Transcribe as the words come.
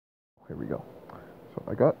Here we go. So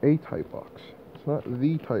I got a type box. It's not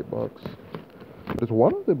the type box, but it's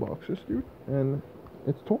one of the boxes, dude. And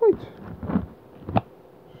it's toys.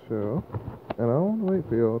 So, and I don't wait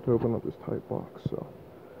for y'all to open up this type box. So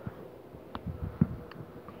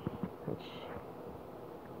let's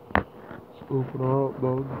open her up,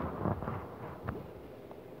 dog.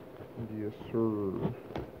 Yes, sir.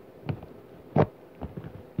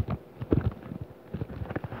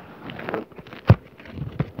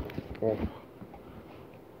 Oh.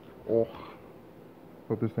 Oh.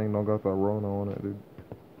 Hope this thing don't got that Rona on it, dude.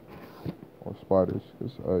 Or spiders,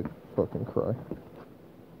 because I fucking cry.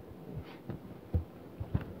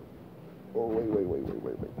 Oh, wait.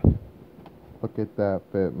 Look at that,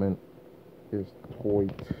 Fitment. It's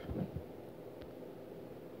toit.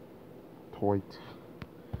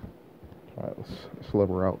 Alright, let's let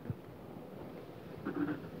her out.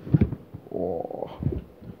 Oh.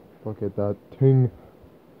 Look at that thing.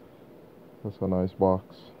 That's a nice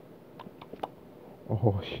box.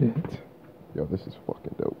 Oh shit. Yo, this is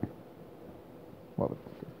fucking dope.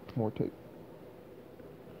 Motherfucker. More tape.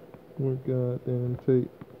 More goddamn tape.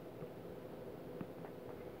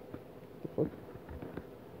 The fuck?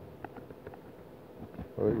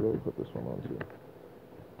 Oh, they really put this one on too.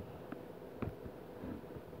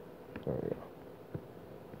 There we go.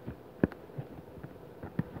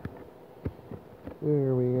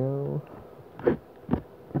 There we go.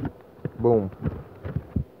 Boom.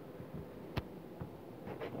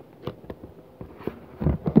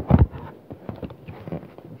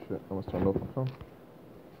 Oh shit, I was turned off the phone.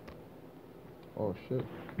 Oh shit.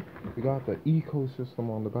 We got the ecosystem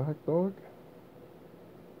on the back, dog.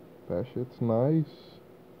 That shit's nice.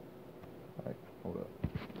 Alright, hold up.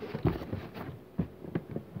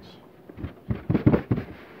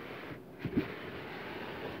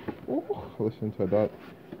 Oh, listen to that.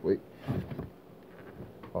 Wait.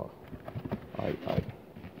 Oh. Alright.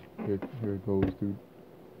 Here it goes, dude.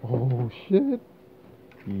 Oh shit.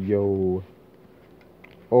 Yo.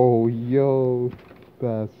 Oh, yo.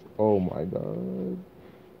 That's. Oh my god.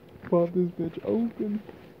 Pop this bitch open.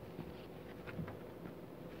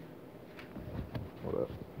 Hold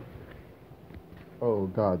up. Oh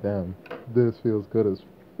goddamn. This feels good as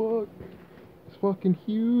fuck. It's fucking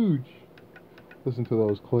huge. Listen to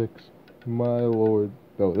those clicks. My lord.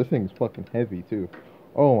 Oh, this thing's fucking heavy too.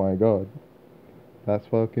 Oh my god. That's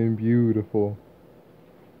fucking beautiful.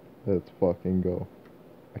 Let's fucking go.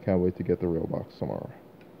 I can't wait to get the real box tomorrow.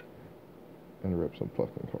 And rip some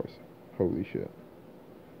fucking cars. Holy shit.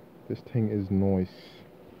 This thing is nice.